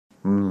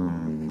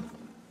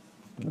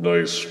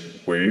Nice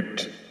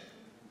weight.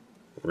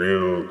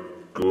 Real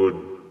good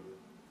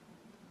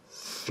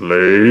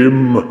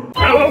flame.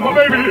 Hello, my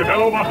baby.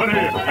 Hello, my honey.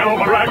 Hello,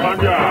 my ragtime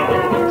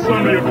gal.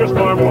 Suddenly you kissed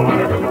my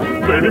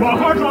wife. Baby, my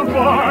heart's on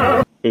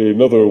fire.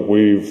 Another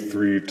Wave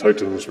 3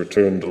 Titans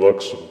Return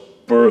Deluxe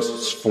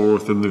bursts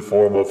forth in the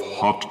form of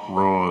Hot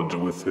Rod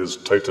with his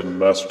Titan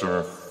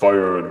Master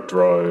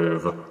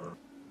Firedrive.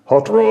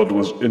 Hot Rod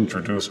was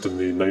introduced in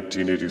the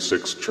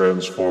 1986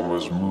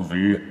 Transformers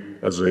movie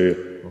as a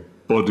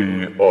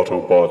buddy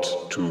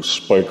Autobot to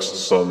Spike's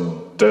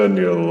son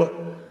Daniel.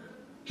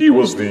 He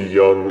was the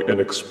young,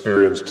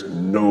 inexperienced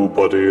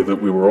nobody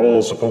that we were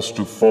all supposed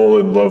to fall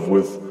in love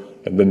with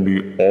and then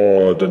be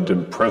awed and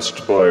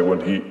impressed by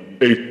when he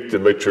ate the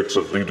matrix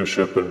of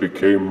leadership and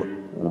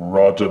became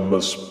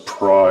Rodimus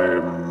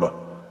Prime.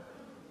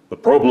 The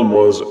problem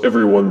was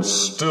everyone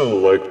still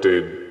liked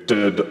a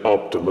dead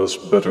Optimus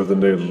better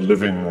than a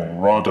living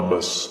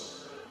Rodimus,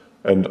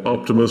 and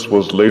Optimus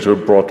was later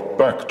brought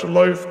back to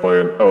life by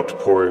an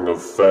outpouring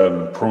of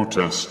fan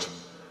protest,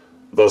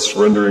 thus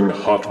rendering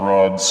Hot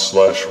Rod /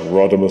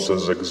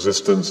 Rodimus's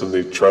existence in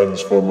the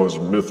Transformers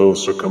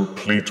mythos a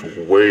complete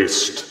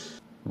waste.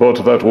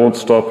 But that won't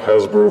stop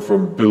Hasbro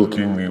from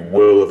bilking the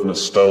well of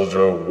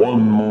nostalgia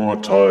one more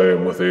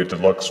time with a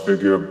deluxe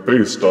figure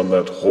based on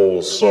that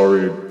whole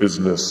sorry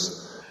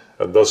business.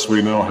 And thus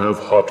we now have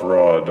Hot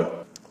Rod.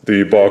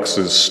 The box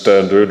is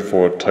standard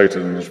for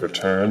Titans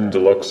Return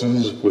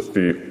Deluxes with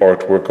the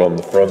artwork on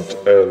the front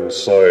and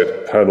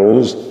side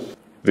panels.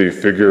 The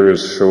figure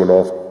is shown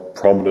off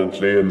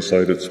prominently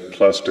inside its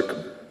plastic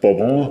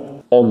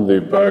bubble. On the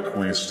back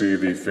we see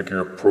the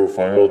figure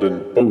profiled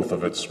in both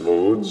of its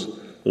modes,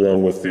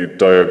 along with the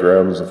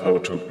diagrams of how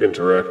to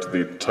interact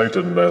the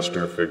Titan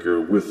Master figure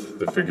with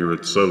the figure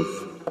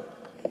itself.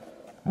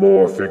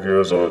 More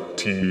figures are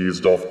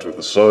teased off to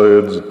the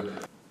sides,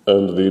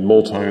 and the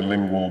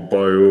multilingual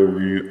bio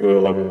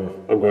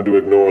I'm going to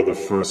ignore the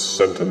first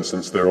sentence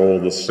since they're all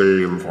the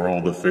same for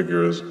all the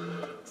figures.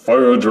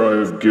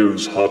 Firedrive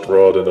gives Hot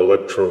Rod an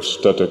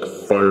electrostatic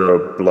fire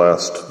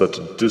blast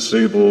that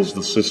disables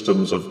the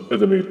systems of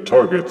enemy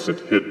targets it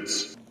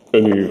hits.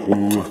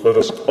 Anywho, let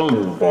us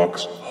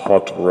unbox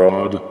Hot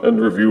Rod and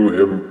review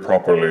him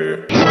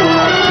properly.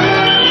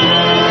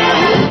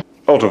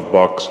 Out of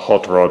box,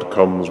 Hot Rod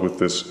comes with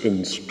this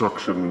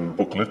instruction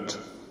booklet,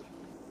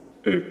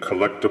 a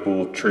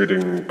collectible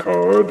trading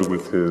card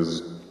with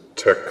his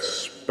tech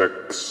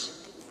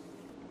specs,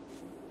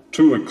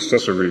 2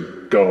 accessory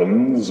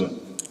guns,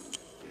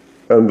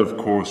 and of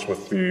course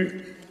with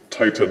the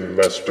Titan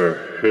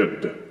Master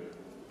head.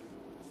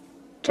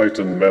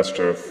 Titan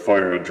Master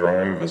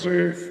Firedrive has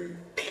a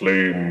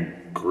plain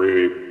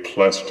gray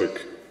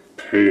plastic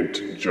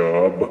paint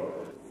job.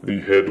 The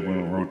head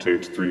will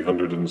rotate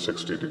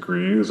 360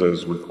 degrees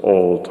as with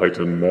all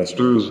Titan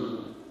Masters.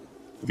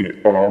 The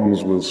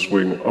arms will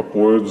swing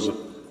upwards,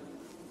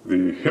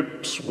 the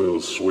hips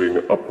will swing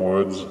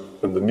upwards,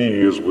 and the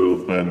knees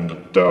will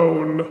bend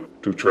down.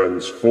 To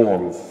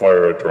transform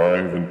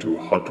Firedrive into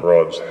Hot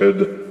Rod's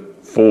head,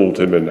 fold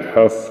him in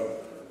half,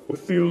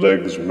 with the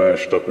legs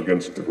mashed up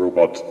against the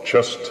robot's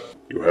chest.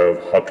 You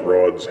have Hot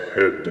Rod's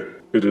head.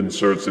 It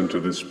inserts into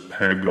this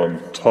peg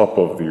on top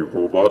of the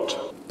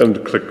robot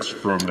and clicks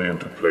firmly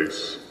into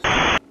place.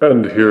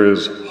 And here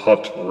is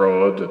Hot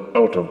Rod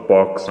out of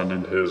box and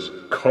in his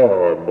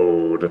car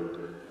mode.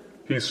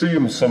 He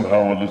seems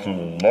somehow a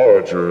little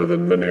larger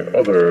than many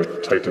other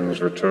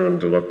Titans Return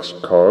Deluxe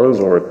cars,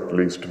 or at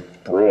least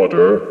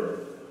broader.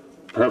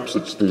 Perhaps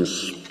it's the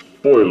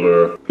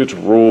spoiler. It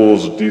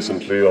rolls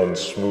decently on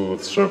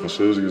smooth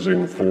surfaces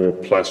using 4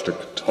 plastic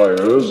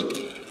tires,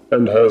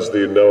 and has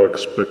the now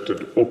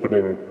expected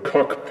opening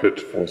cockpit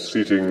for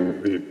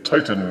seating the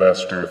Titan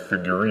Master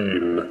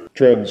figurine.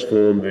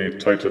 Transform the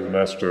Titan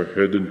Master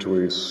head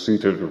into a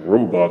seated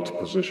robot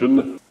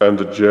position,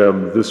 and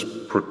jam this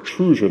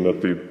protrusion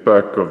at the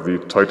back of the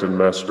Titan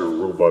Master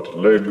robot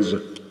legs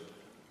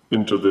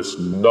into this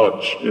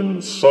notch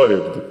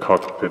inside the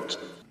cockpit.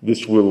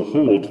 This will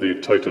hold the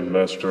Titan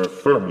Master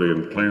firmly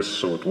in place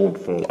so it won't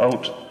fall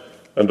out,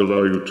 and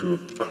allow you to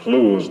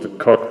close the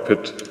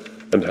cockpit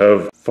and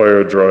have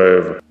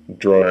Firedrive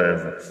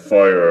drive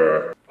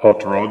fire.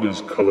 Hot Rod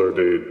is colored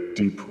a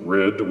deep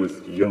red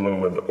with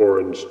yellow and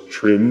orange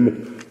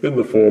trim in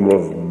the form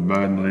of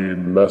manly,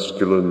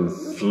 masculine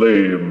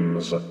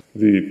flames.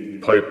 The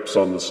pipes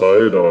on the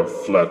side are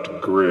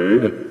flat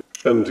gray,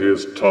 and he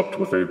is topped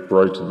with a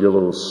bright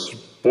yellow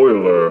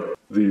spoiler.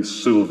 The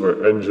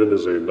silver engine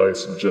is a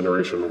nice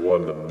Generation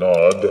 1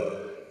 nod,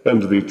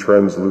 and the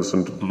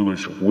translucent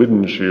bluish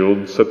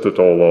windshield set it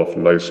all off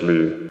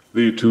nicely.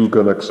 The 2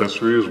 gun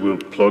accessories will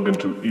plug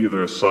into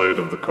either side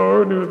of the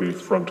car near the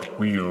front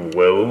wheel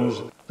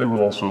wells. They will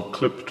also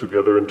clip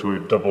together into a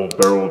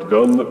double-barreled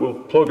gun that will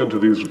plug into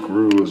these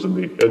grooves in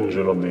the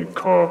engine on the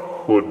car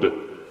hood.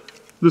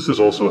 This is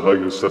also how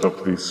you set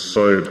up the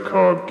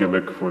sidecar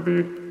gimmick for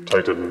the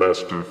Titan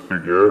Master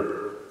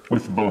figure.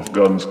 With both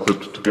guns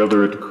clipped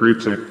together, it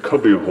creates a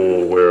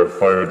cubbyhole where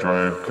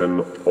Firedrive can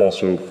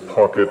also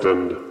park it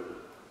and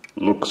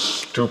look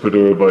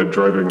stupider by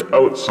driving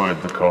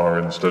outside the car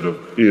instead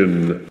of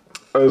in.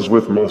 As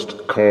with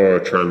most car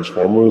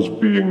transformers,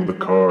 being the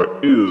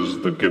car is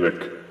the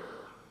gimmick,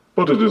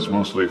 but it is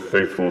mostly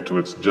faithful to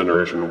its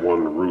Generation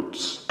 1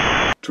 roots.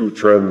 To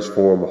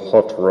transform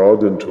Hot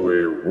Rod into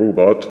a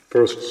robot,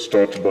 first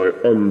start by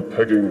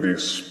unpegging the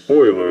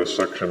spoiler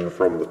section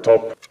from the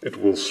top.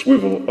 It will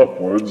swivel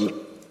upwards.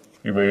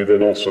 You may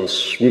then also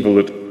swivel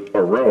it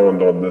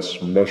around on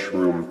this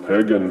mushroom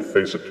peg and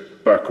face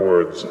it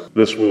backwards.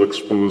 This will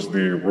expose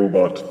the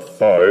robot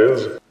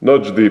thighs.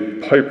 Nudge the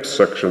pipe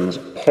sections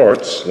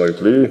apart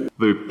slightly.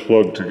 They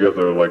plug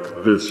together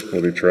like this for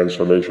the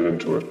transformation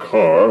into a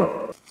car.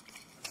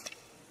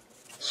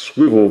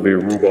 Swivel the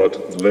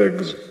robot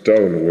legs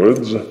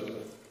downwards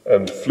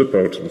and flip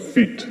out the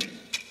feet.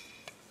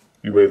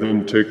 You may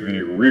then take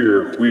the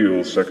rear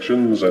wheel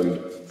sections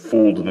and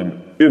fold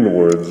them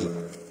inwards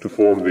to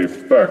form the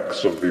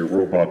backs of the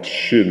robot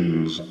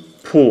shins.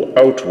 Pull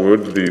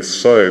outward the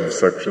side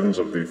sections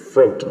of the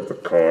front of the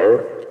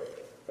car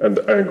and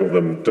angle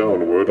them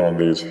downward on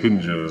these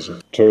hinges.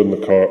 Turn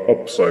the car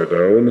upside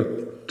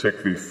down,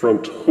 take the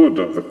front hood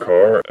of the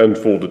car and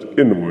fold it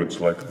inwards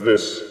like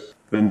this.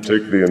 Then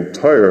take the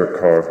entire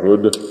car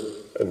hood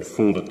and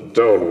fold it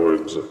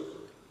downwards.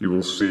 You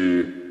will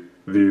see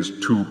these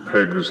two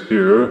pegs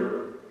here,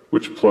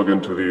 which plug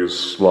into these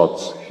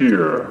slots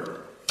here.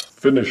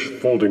 Finish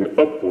folding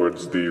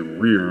upwards the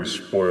rear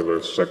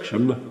spoiler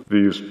section.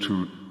 These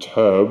two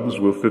tabs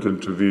will fit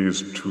into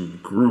these two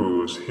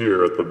grooves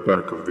here at the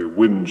back of the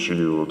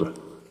windshield.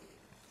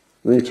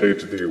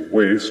 Rotate the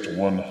waist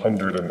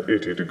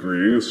 180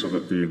 degrees so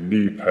that the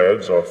knee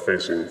pads are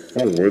facing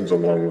forwards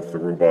along with the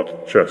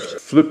robot chest.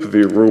 Flip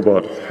the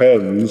robot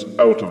hands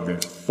out of the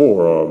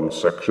forearm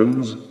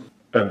sections,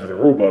 and the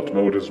robot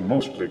mode is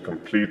mostly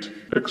complete,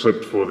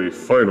 except for the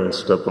final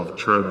step of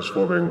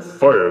transforming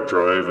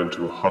Firedrive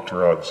into Hot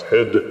Rod's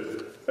head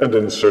and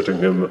inserting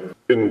him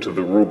into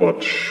the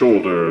robot's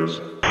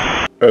shoulders.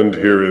 And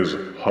here is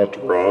Hot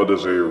Rod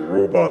as a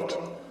robot.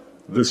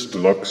 This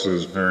Deluxe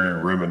is very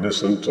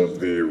reminiscent of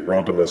the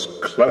Rodimus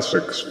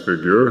Classics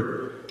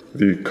figure.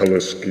 The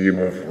color scheme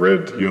of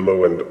red,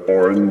 yellow, and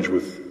orange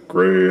with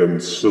gray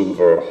and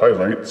silver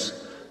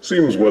highlights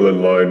seems well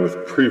in line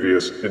with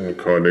previous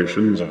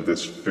incarnations of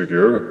this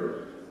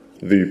figure.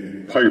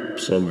 The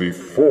pipes on the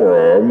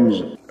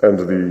forearms and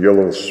the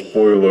yellow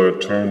spoiler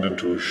turned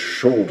into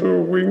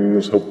shoulder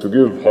wings help to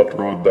give Hot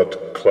Rod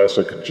that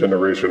classic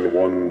Generation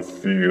 1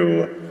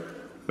 feel,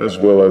 as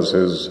well as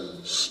his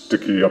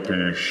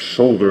sticky-uppy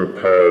shoulder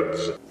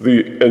pads.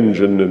 The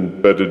engine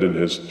embedded in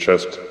his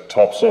chest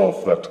tops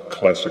off that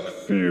classic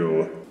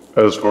feel.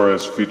 As far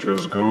as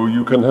features go,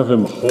 you can have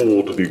him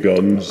hold the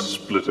guns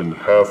split in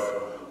half,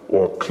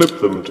 or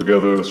clip them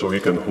together so he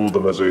can hold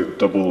them as a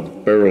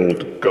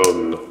double-barreled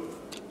gun.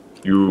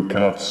 You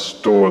cannot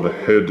store the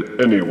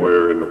head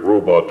anywhere in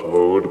robot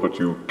mode, but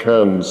you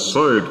can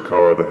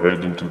sidecar the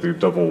head into the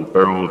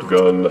double-barreled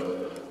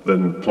gun,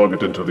 then plug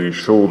it into the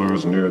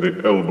shoulders near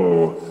the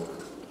elbow.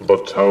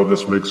 But how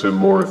this makes him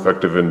more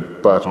effective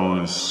in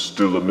battle is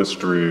still a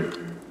mystery.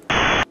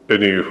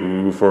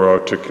 Anywho, for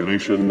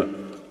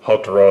articulation,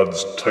 Hot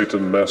Rod's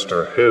Titan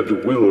Master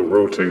head will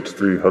rotate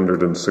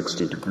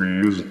 360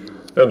 degrees,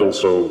 and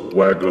also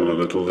waggle a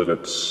little in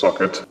its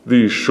socket.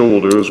 The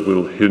shoulders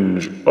will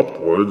hinge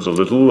upwards a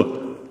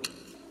little.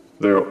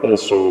 They're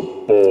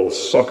also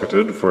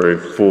ball-socketed for a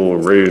full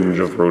range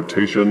of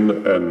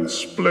rotation and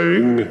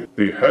splaying.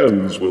 The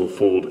hands will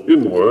fold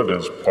inward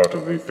as part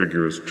of the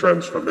figure's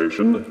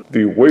transformation.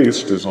 The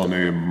waist is on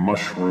a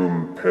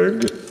mushroom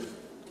peg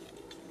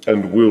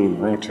and will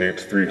rotate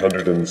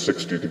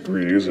 360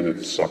 degrees in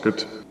its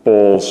socket.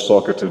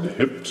 Ball-socketed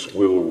hips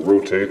will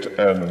rotate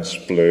and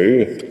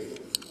splay,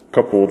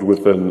 coupled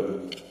with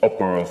an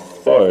upper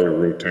thigh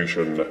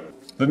rotation.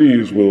 The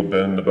knees will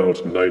bend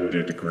about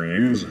 90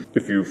 degrees.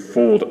 If you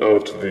fold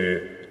out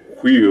the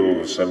wheel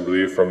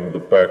assembly from the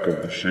back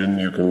of the shin,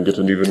 you can get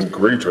an even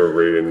greater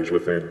range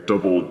with a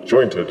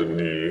double-jointed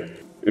knee,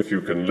 if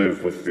you can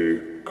live with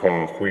the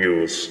car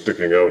wheels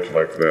sticking out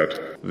like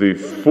that. The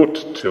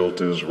foot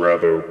tilt is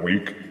rather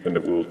weak, and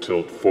it will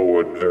tilt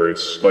forward very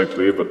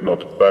slightly, but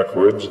not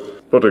backwards.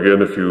 But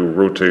again, if you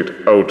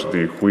rotate out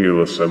the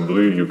wheel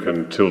assembly, you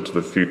can tilt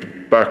the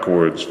feet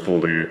backwards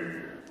fully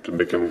to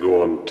make him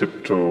go on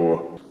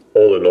tiptoe.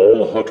 All in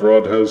all, Hot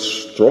Rod has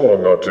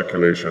strong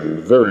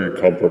articulation, very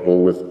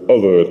comparable with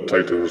other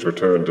Titans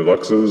Return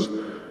Deluxes,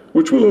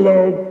 which will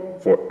allow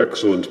for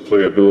excellent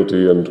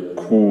playability and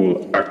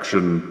cool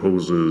action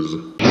poses.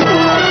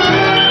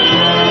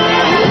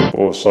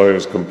 For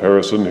size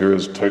comparison, here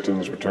is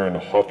Titans Return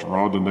Hot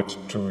Rod next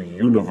to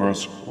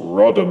Universe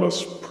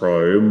Rodimus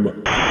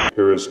Prime.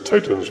 Here is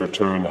Titans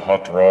Return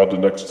Hot Rod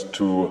next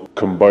to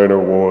Combiner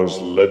Wars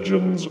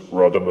Legends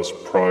Rodimus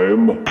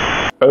Prime.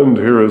 And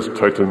here is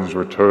Titans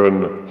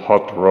Return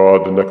Hot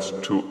Rod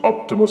next to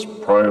Optimus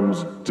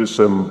Prime's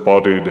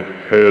disembodied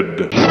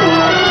head.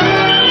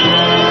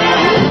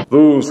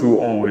 Those who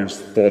always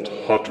thought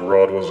Hot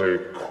Rod was a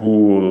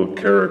cool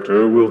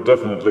character will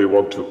definitely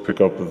want to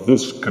pick up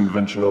this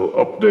conventional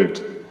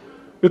update.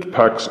 It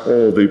packs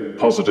all the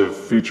positive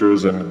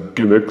features and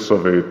gimmicks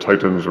of a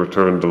Titan's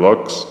Return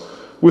Deluxe,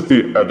 with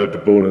the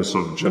added bonus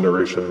of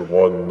Generation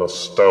 1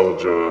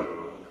 nostalgia.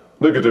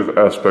 Negative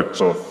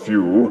aspects are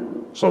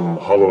few: some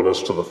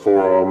hollowness to the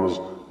forearms,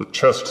 the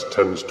chest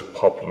tends to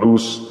pop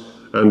loose,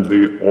 and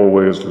the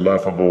always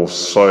laughable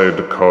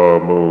sidecar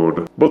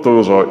mode. But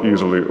those are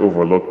easily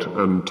overlooked,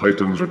 and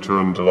Titan's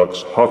Return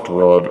Deluxe Hot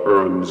Rod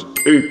earns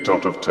 8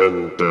 out of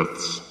 10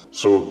 deaths.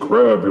 So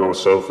grab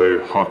yourself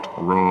a Hot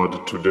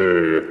Rod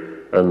today,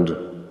 and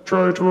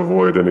try to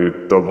avoid any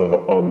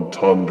double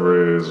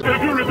entendres.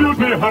 If you refuse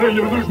me, honey,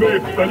 you lose me.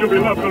 Then you'll be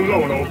left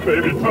alone, oh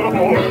baby. Come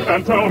on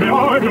and tell me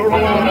I'm your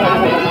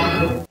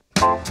own.